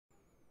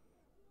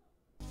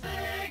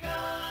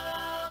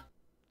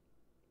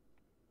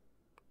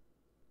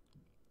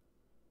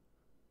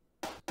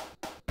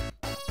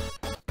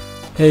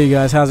Hey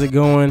guys, how's it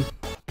going?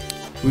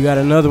 We got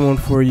another one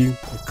for you.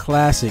 A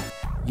classic.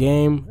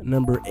 Game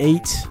number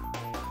 8.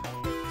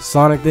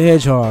 Sonic the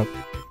Hedgehog.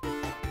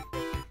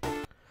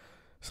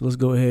 So let's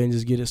go ahead and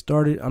just get it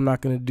started. I'm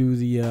not going to do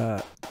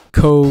the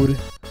code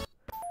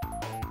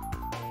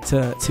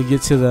to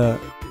get to the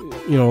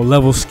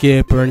level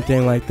skip or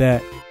anything like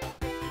that.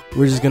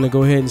 We're just going to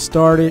go ahead and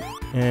start it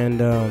and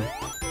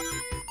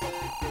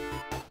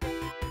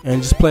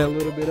just play a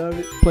little bit of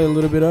it. Play a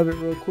little bit of it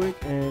real quick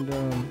and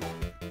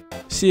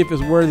see if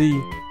it's worthy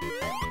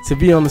to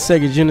be on the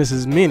Sega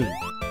Genesis Mini.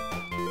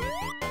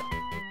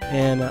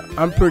 And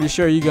I'm pretty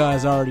sure you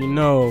guys already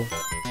know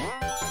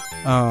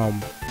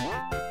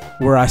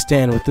where I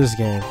stand with this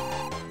game,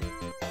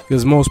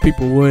 because most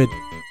people would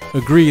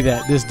agree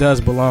that this does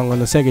belong on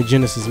the Sega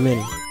Genesis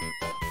Mini.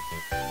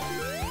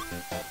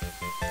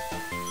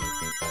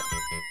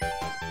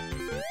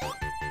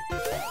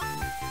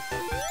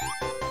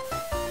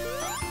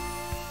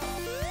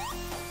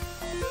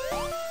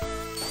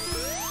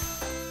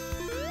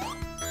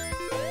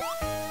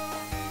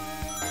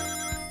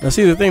 Now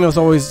see, the thing that's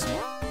always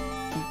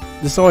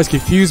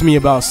confused me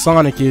about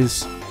Sonic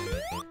is,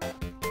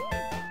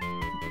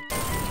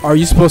 are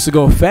you supposed to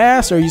go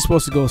fast or are you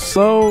supposed to go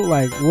slow?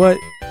 Like what,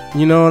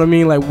 you know what I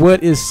mean? Like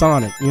what is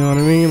Sonic? You know what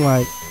I mean?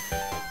 Like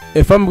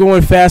if I'm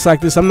going fast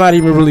like this, I'm not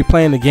even really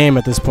playing the game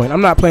at this point.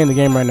 I'm not playing the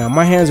game right now.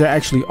 My hands are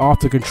actually off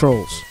the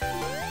controls.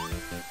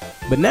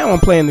 But now I'm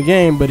playing the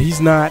game, but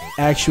he's not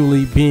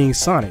actually being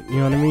Sonic. You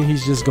know what I mean?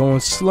 He's just going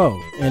slow.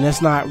 And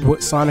that's not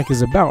what Sonic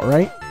is about,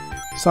 right?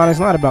 Sonic's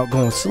not about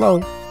going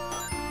slow.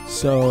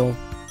 So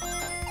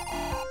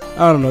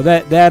I don't know,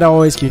 that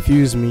always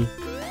confused me.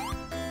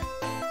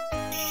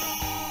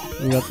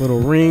 You got little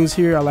rings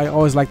here. I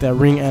always like that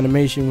ring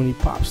animation when he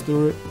pops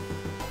through it.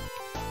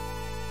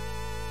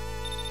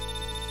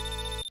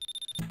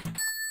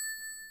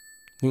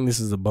 I think this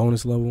is a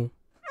bonus level.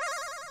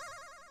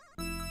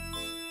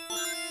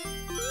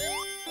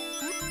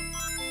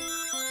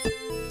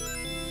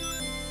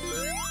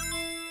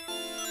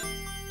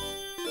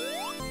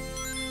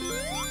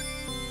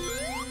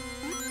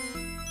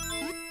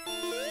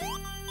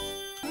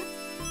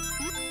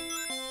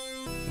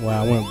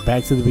 Wow, I went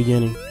back to the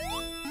beginning.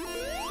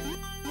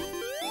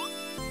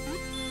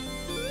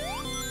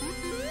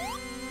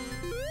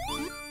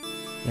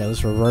 Yeah,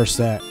 let's reverse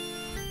that.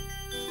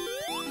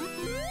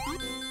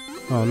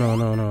 Oh, no.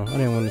 I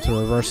didn't want it to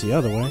reverse the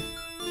other way.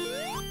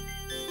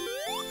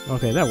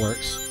 Okay, that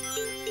works.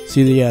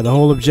 See, the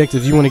whole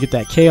objective, you want to get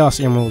that Chaos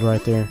Emerald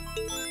right there.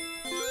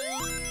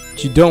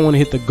 But you don't want to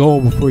hit the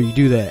goal before you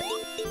do that.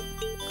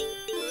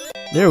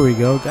 There we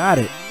go, got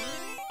it.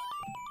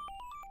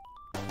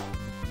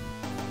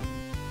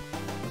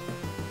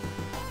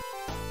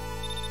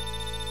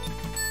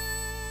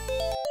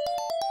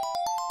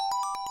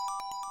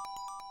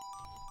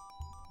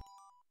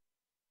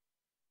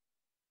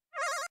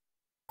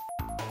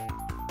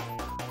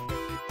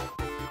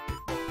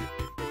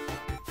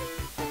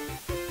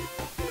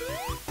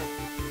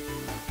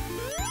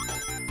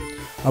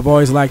 I've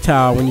always liked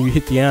how when you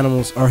hit the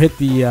animals or hit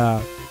the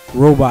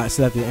robots,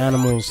 that the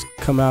animals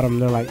come out of them.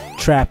 They're like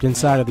trapped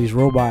inside of these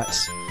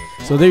robots.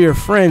 So they're your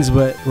friends,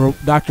 but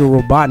Dr.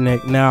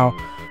 Robotnik, now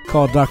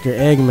called Dr.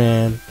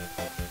 Eggman,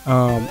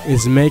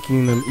 is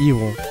making them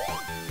evil.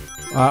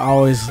 I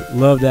always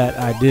loved that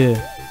idea.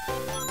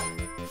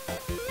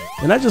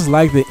 And I just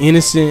like the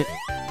innocent,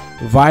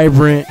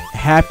 vibrant,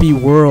 happy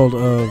world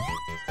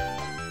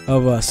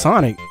of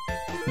Sonic.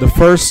 The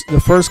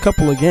first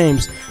couple of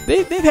games,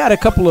 they've had a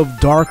couple of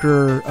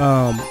darker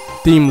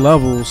theme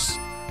levels,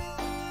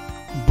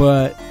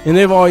 and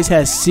they've always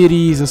had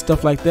cities and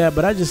stuff like that.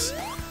 But I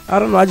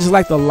don't know, I just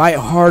like the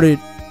lighthearted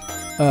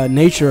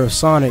nature of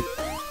Sonic.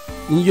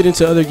 When you get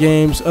into other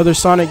games, other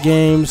Sonic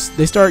games,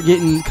 they start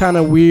getting kind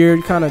of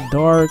weird, kind of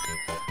dark,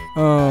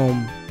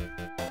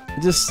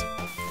 just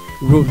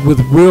with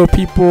real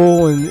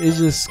people, and it's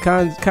just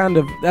kind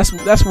of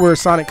that's where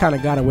Sonic kind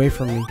of got away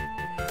from me.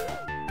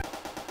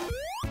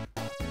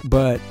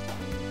 But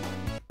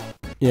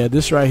yeah,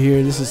 this right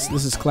here, this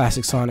is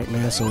classic Sonic,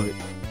 man. So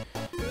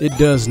it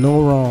does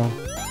no wrong.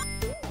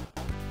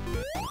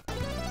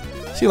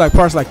 See, like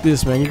parts like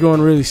this, man, you're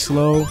going really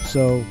slow,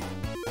 so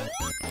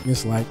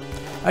it's like,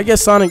 I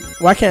guess Sonic,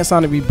 why can't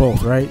Sonic be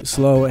both, right?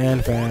 Slow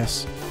and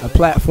fast, a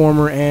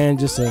platformer and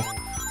just a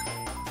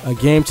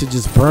game to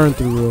just burn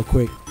through real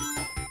quick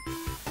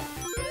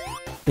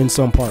in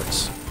some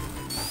parts,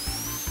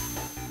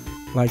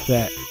 like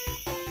that.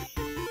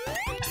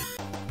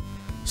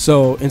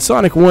 So in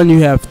Sonic 1, you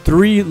have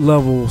 3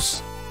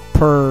 levels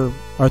per,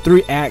 or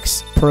 3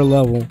 acts per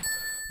level.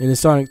 And in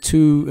Sonic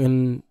 2,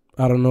 and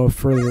I don't know if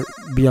further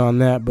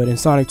beyond that, but in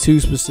Sonic 2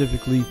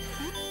 specifically,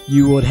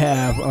 you would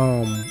have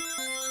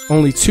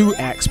only 2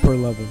 acts per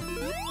level.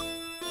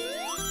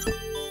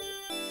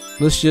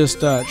 Let's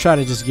just try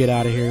to just get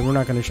out of here. We're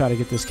not going to try to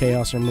get this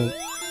Chaos Emerald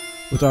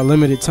with our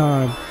limited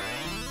time.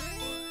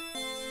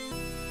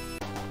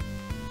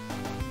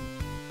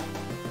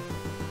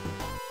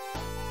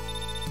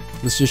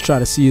 Let's just try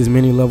to see as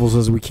many levels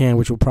as we can,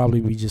 which will probably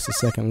be just a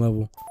second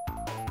level.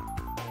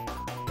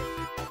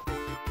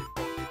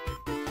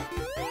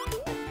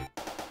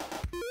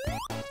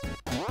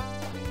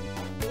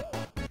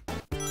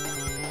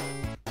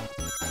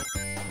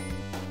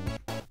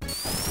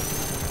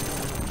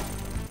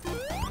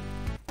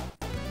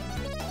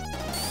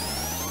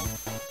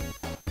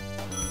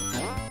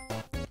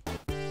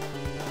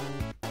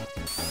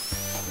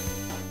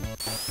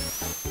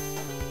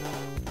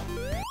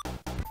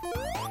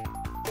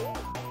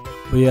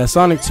 But yeah,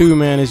 Sonic 2,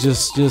 man, is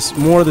just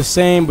more of the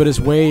same, but it's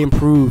way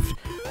improved.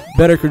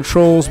 Better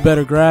controls,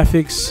 better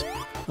graphics.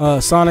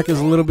 Sonic is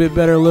a little bit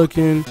better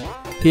looking.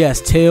 He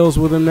has Tails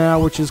with him now,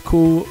 which is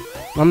cool.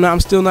 I'm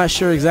still not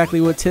sure exactly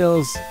what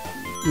Tails,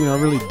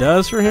 really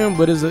does for him,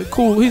 but he's a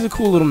cool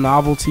little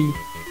novelty.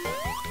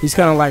 He's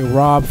kind of like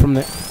Rob from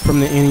the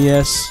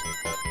NES.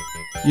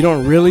 You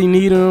don't really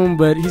need him,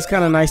 but he's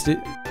kind of nice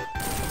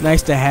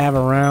to have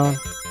around.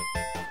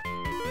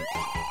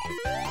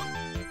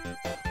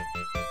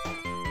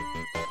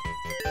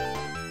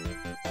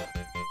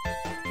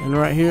 And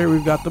right here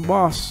we've got the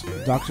boss,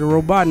 Dr.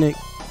 Robotnik.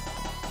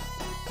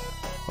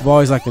 I've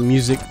always liked the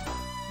music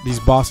these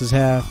bosses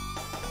have.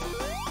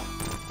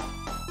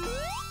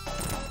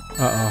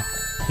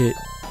 Hit.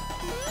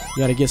 You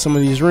gotta get some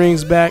of these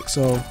rings back,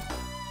 so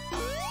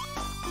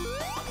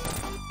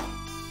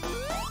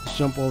let's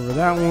jump over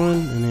that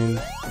one and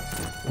then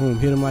boom,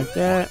 hit him like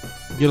that.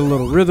 Get a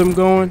little rhythm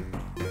going.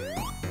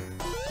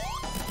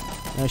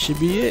 That should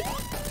be it.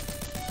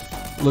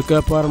 Look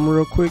up at him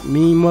real quick,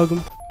 mean mug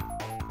him.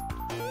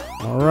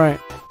 Alright.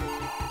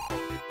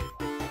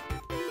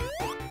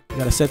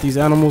 Gotta set these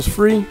animals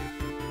free.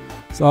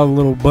 It's all the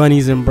little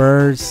bunnies and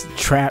birds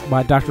trapped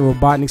by Dr.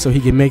 Robotnik so he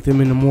can make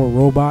them into more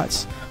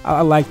robots.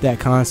 I like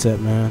that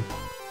concept, man.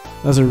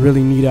 That's a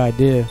really neat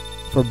idea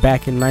for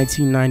back in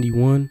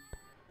 1991.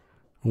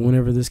 Or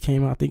whenever this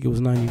came out. I think it was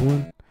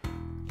 91.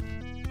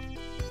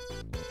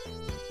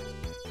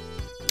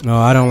 No,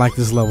 I don't like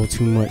this level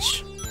too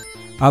much.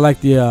 I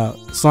like the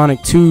Sonic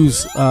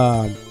 2's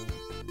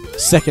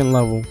second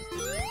level,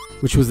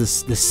 which was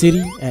the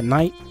city at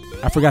night.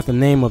 I forgot the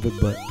name of it,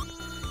 but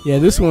yeah,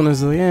 this one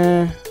is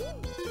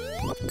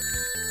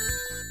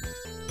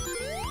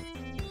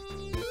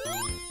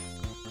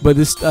but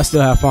this, I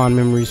still have fond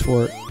memories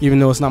for it, even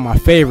though it's not my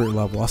favorite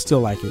level. I still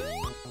like it.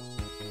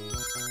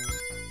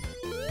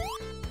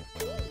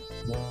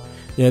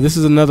 Yeah, this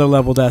is another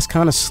level that's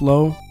kind of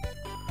slow.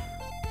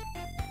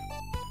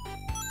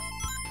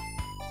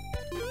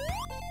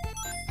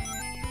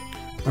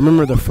 I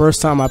remember the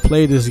first time I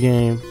played this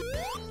game.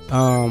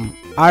 I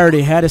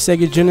already had a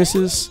Sega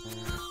Genesis.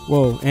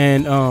 Whoa,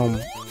 and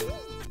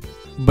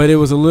but it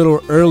was a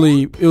little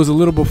early. It was a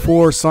little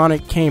before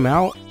Sonic came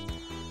out.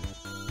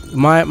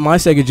 My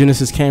Sega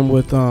Genesis came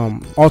with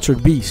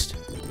Altered Beast,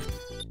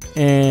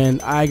 and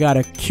I got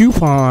a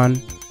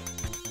coupon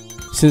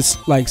since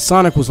like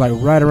Sonic was like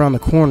right around the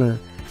corner.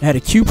 I had a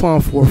coupon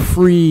for a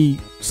free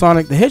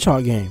Sonic the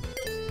Hedgehog game,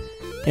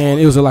 and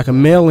it was like a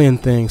mail-in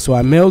thing. So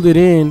I mailed it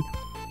in,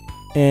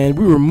 and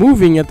we were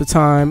moving at the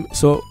time.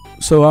 So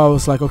I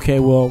was like, okay,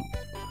 well,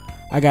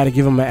 I got to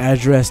give him an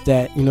address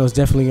that is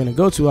definitely gonna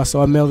go to.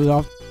 So I mailed it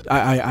off.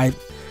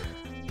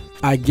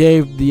 I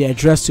gave the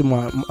address to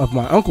my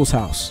uncle's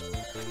house,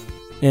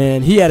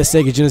 and he had a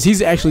Sega Genesis.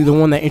 He's actually the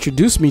one that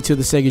introduced me to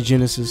the Sega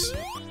Genesis.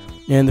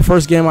 And the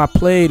first game I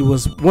played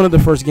was one of the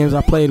first games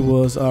I played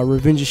was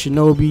Revenge of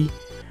Shinobi.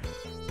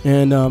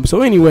 And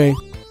so anyway,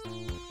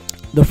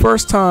 the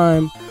first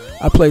time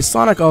I played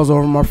Sonic, I was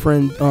over at my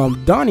friend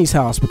Donnie's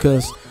house,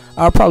 because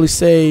I'll probably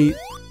say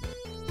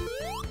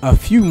a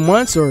few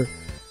months or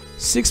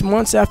 6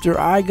 months after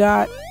I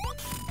got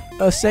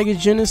a Sega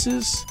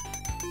Genesis,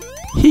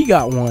 he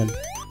got one,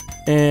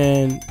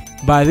 and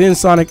by then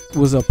Sonic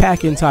was a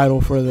pack-in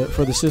title for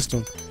the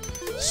system.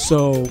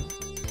 So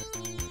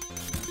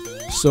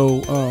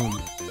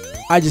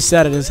I just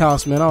sat at his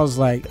house, man. I was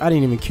like, I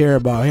didn't even care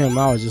about him.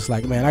 I was just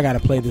like, man, I gotta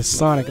play this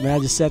Sonic, man. I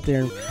just sat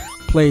there and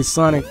played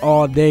Sonic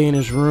all day in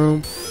his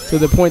room, to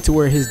the point to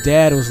where his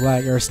dad was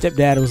like, or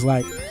stepdad was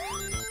like,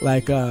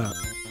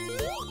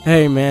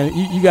 hey man,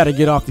 you got to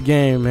get off the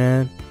game,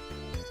 man.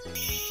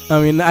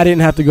 I mean, I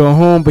didn't have to go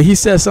home, but he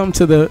said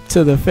something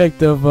to the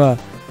effect of,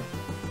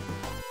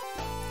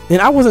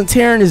 and I wasn't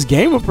tearing his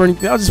game up or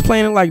anything. I was just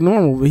playing it like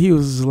normal. But he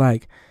was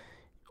like,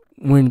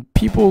 when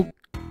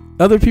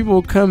other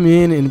people come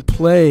in and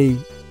play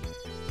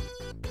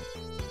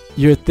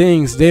your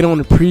things, they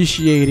don't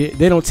appreciate it.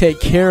 They don't take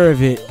care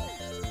of it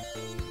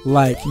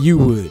like you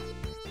would,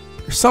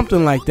 or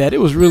something like that. It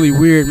was really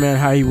weird, man,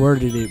 how he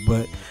worded it,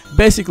 but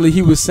basically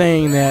he was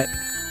saying that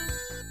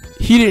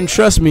he didn't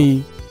trust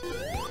me,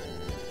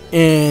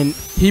 and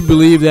he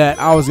believed that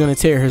I was gonna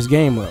tear his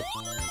game up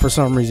for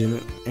some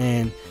reason.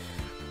 And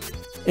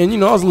I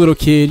was a little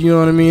kid, you know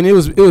what I mean? It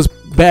was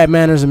bad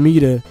manners of me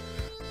to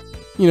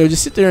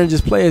just sit there and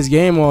just play his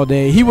game all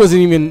day. He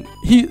wasn't even,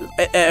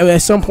 at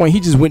some point he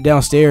just went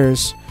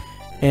downstairs,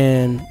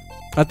 and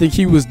I think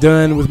he was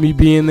done with me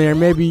being there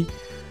maybe.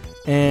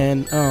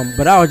 And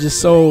but I was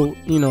just so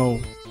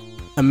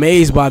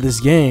amazed by this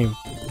game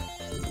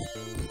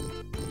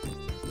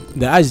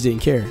that I just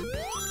didn't care.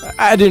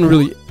 I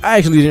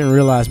actually didn't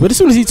realize. But as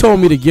soon as he told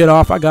me to get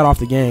off, I got off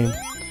the game.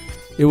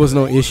 It was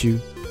no issue.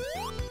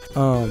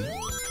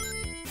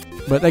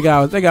 But that guy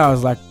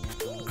was like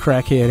a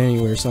crackhead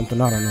anyway or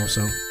something. I don't know.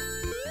 So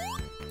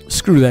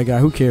screw that guy.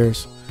 Who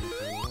cares?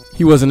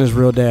 He wasn't his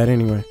real dad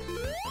anyway.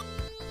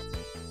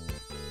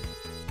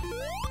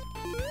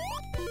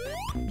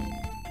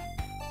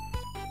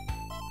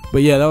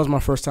 But yeah, that was my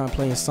first time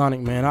playing Sonic,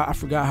 man. I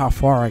forgot how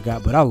far I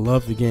got, but I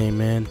love the game,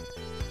 man.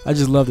 I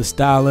just love the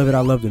style of it. I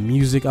love the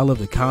music. I love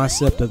the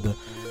concept of the,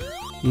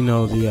 you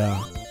know,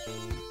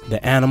 the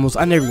animals.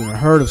 I never even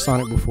heard of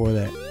Sonic before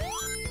that,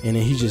 and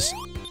then he just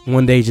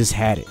one day just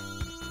had it.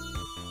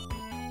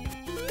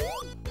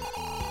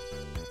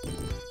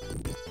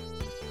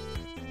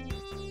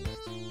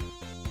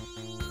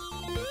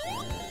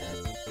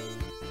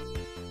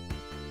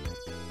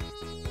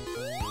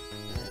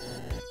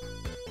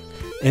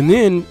 And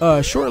then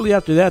shortly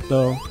after that,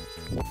 though,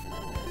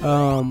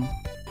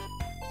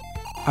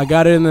 I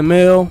got it in the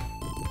mail,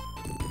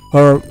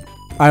 or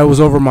I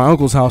was over at my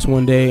uncle's house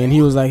one day, and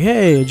he was like,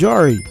 "Hey,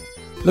 Ajari,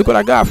 look what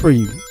I got for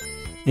you."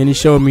 And he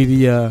showed me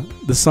the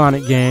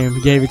Sonic game.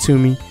 He gave it to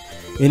me,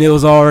 and it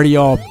was already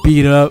all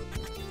beat up.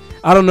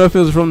 I don't know if it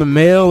was from the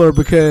mail or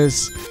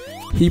because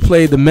he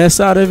played the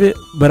mess out of it,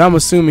 but I'm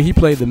assuming he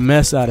played the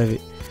mess out of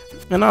it,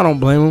 and I don't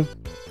blame him.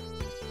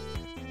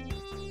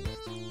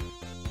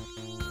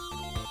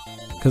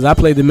 Because I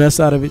played the mess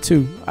out of it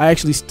too. I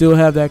actually still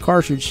have that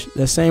cartridge.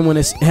 That same one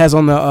it has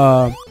on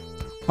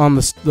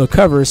the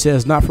cover. It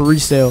says not for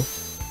resale.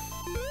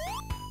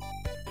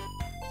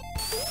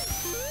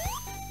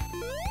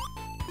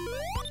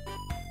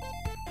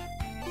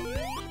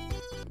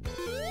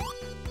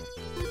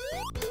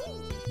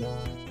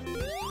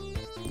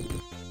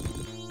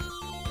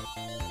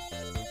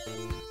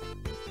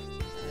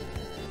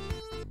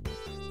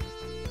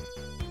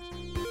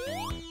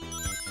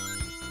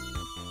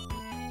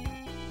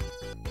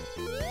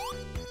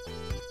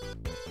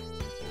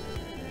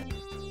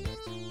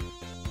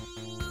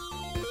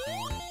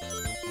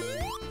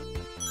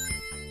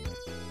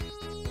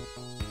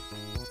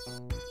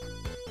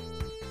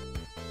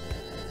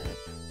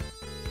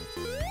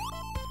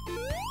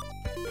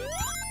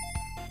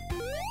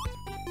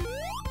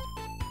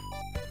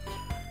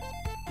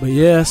 But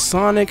yeah,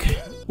 Sonic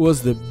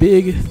was the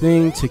big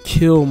thing to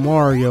kill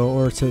Mario,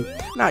 or to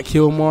not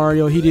kill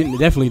Mario. He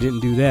definitely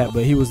didn't do that,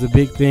 but he was the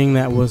big thing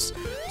that was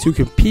to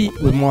compete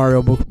with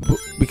Mario,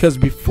 because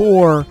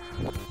before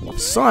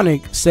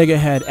Sonic, Sega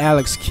had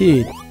Alex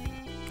Kidd,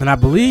 and I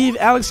believe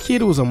Alex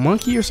Kidd was a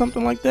monkey or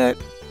something like that.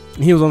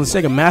 And he was on the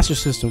Sega Master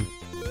System,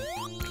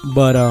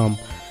 but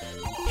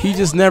he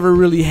just never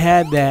really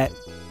had that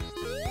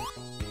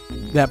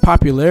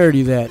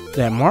popularity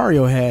that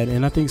Mario had.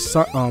 And I think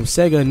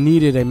Sega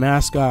needed a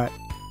mascot.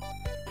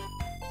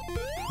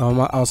 I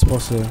was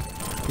supposed to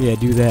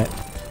do that.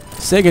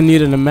 Sega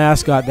needed a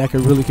mascot that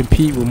could really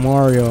compete with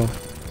Mario,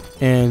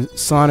 and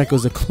Sonic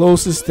was the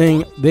closest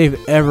thing they've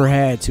ever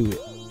had to it.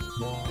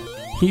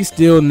 He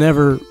still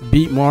never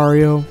beat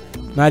Mario,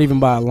 not even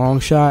by a long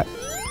shot,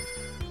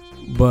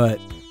 but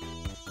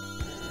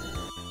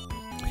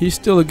he's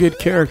still a good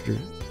character.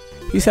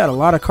 He's had a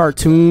lot of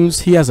cartoons.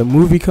 He has a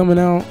movie coming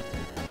out.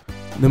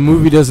 The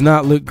movie does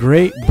not look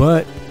great,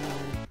 but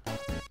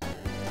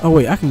oh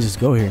wait, I can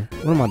just go here.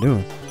 What am I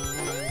doing?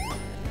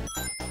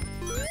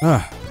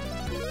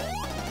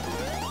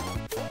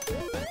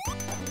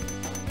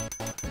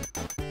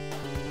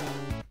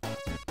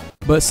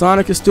 But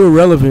Sonic is still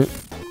relevant.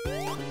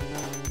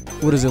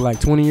 What is it, like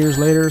 20 years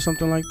later or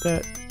something like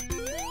that?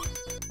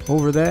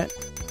 Over that?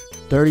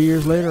 30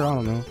 years later? I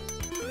don't know.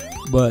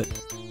 But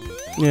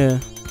yeah,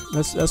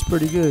 that's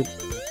pretty good.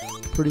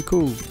 Pretty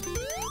cool.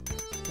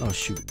 Oh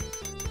shoot.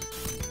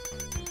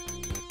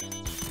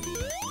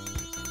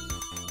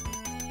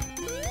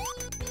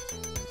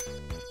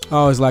 I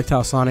always liked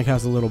how Sonic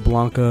has a little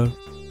Blanca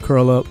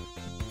curl up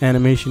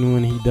animation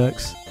when he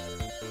ducks.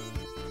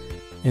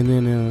 And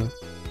then,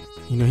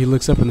 he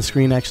looks up and the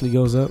screen actually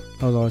goes up.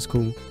 That was always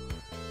cool.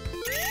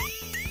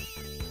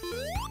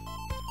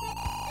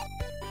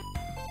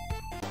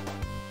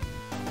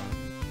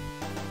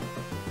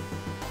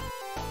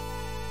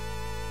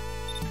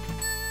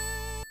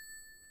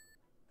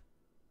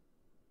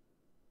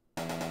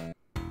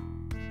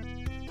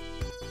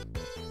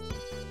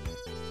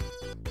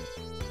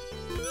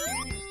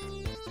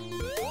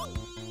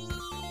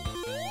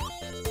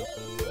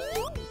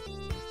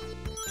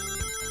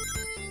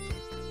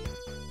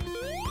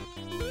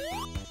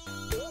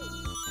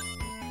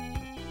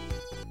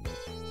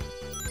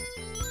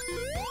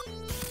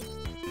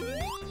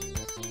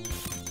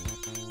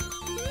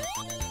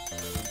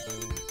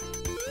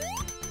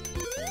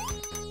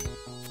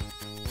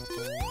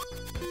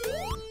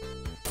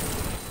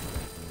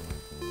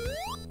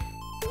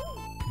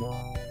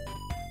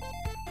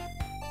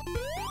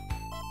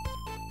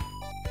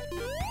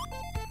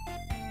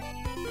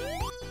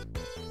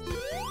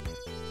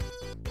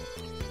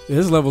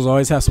 This levels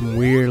always have some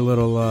weird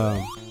little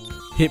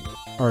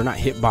not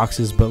hit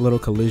boxes, but little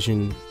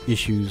collision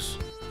issues.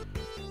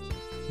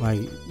 Like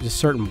just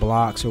certain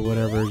blocks or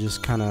whatever,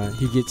 just kind of,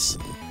 he gets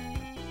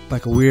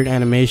like a weird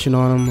animation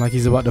on him, like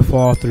he's about to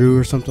fall through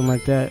or something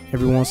like that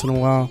every once in a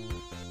while.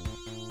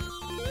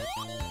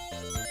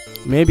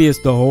 Maybe it's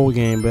the whole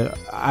game, but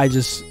I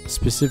just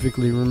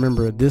specifically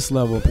remember this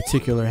level in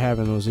particular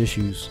having those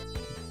issues.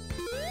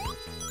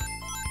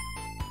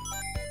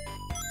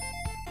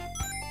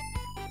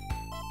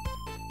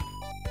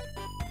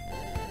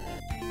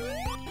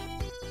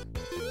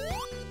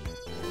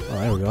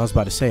 there we go. I was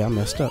about to say I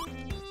messed up.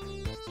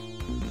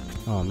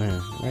 Oh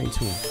man, right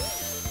into him.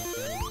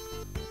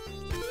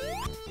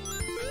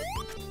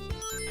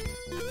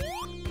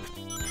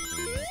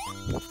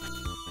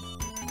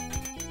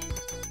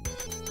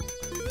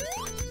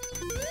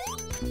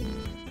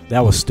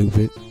 That was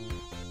stupid.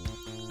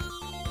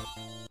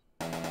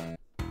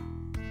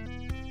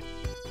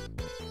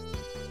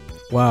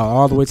 Wow,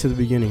 all the way to the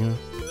beginning, huh?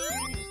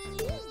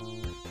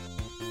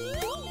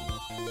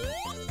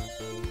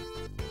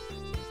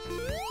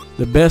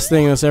 The best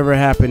thing that's ever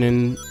happened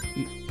in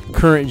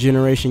current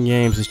generation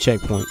games is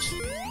checkpoints.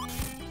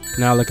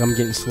 Now look, I'm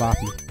getting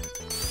sloppy.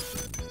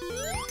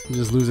 I'm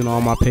just losing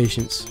all my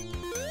patience.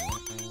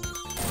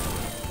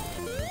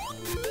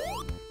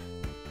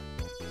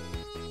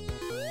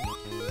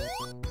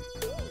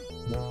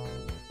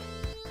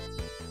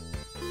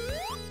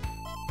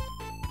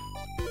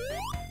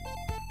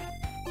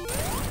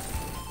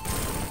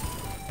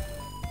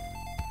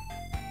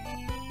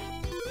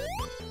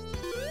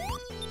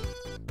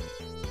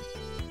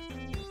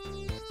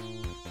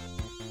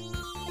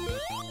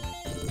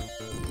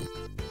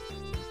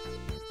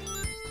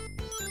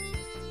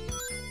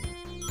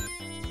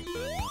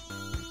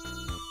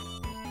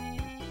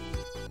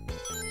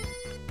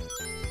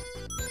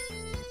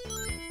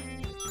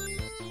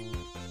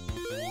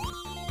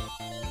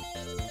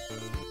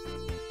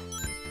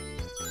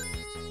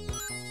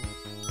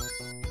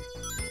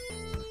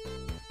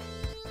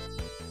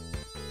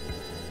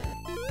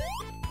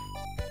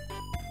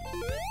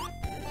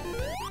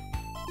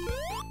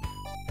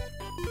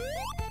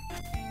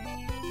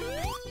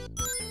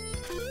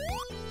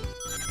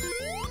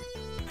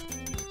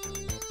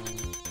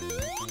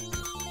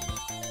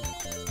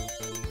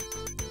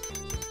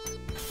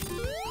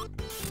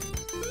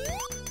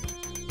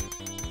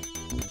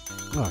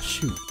 Oh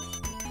shoot.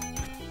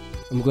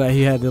 I'm glad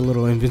he had that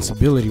little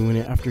invincibility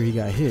after he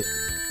got hit.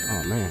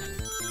 Oh man.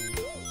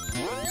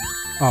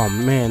 Oh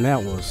man,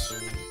 that was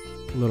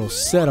a little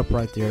setup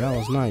right there. That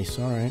was nice.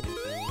 Alright.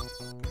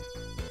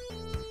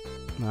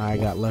 I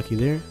got lucky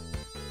there.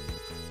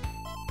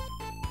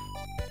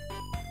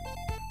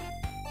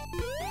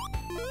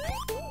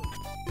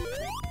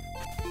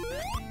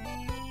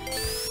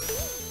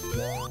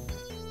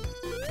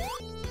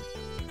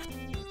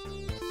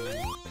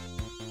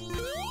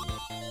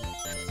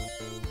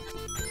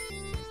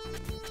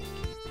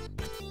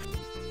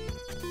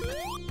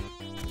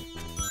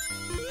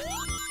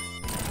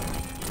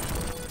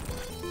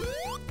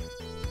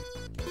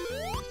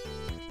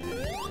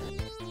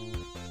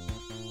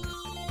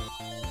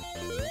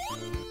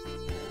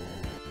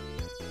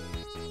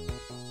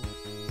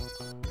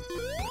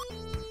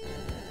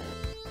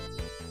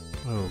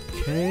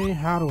 Okay,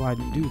 how do I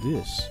do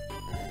this?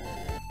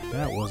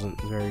 That wasn't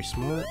very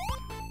smart.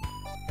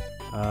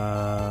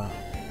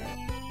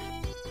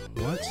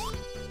 What?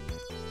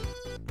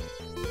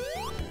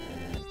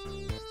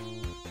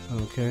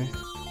 Okay.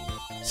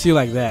 See,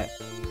 like that.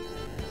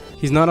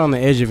 He's not on the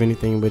edge of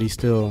anything, but he's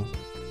still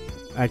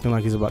acting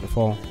like he's about to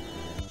fall.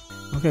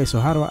 Okay, so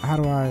how do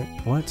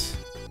I, what?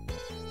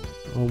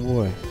 Oh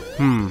boy.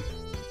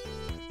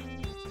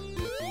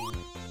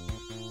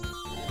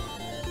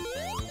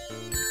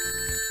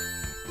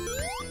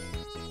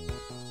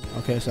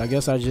 Okay, so I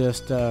guess I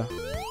just, wait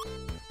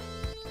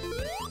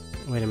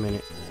a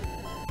minute.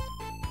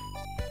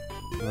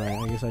 Alright,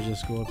 I guess I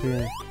just go up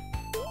here.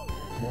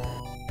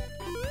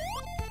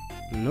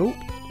 Nope.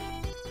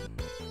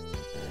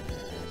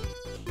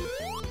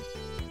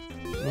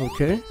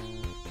 Okay.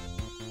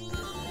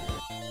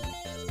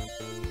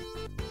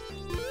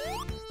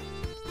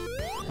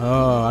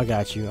 Oh, I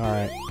got you.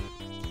 Alright.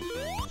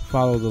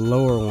 Follow the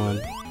lower one.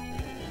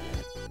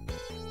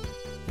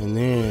 And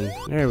then,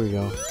 there we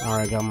go.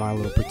 Alright, got my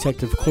little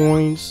protective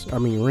rings.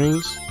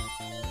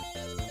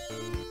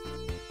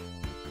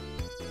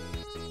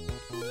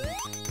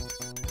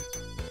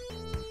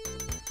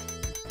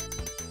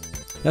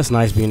 That's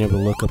nice being able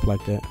to look up like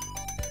that.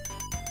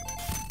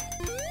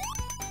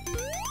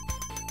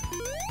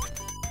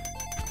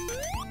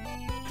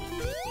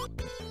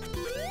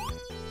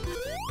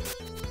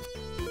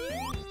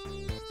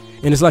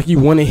 And it's like you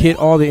want to hit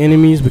all the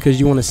enemies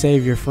because you want to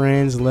save your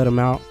friends and let them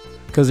out.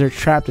 Because they're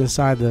trapped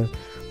inside the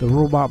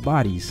robot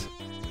bodies.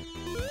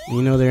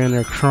 You know, they're in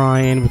there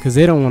crying because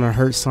they don't want to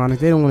hurt Sonic.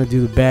 They don't want to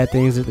do the bad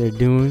things that they're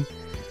doing.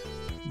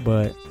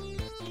 But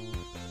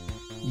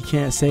you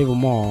can't save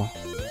them all.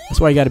 That's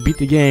why you got to beat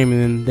the game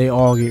and then they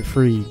all get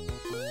freed.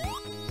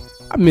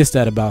 I miss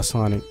that about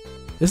Sonic.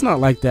 It's not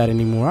like that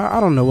anymore. I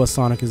don't know what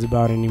Sonic is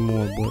about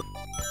anymore, but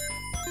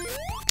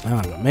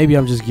I don't know. Maybe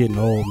I'm just getting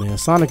old, man.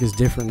 Sonic is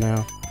different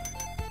now.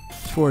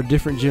 It's for a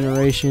different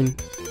generation.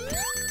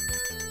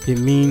 It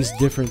means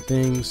different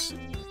things.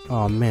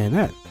 Oh man,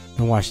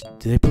 and watch,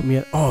 did they put me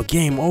at, oh,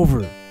 game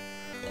over.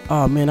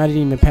 Oh man, I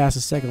didn't even pass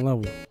the second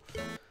level.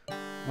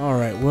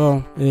 Alright,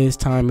 well, it is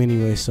time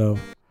anyway, so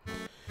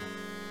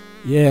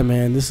yeah,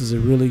 man, this is a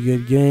really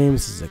good game.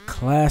 This is a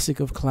classic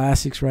of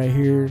classics right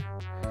here.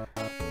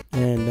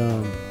 And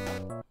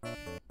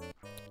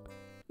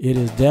it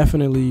is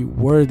definitely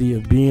worthy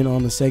of being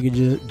on the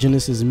Sega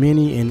Genesis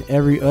Mini and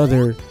every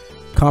other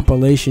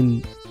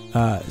compilation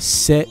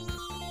set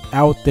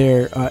out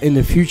there in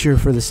the future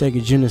for the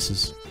Sega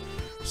Genesis.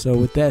 So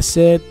with that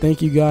said,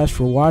 thank you guys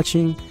for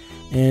watching,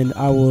 and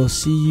I will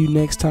see you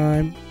next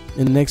time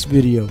in the next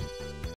video.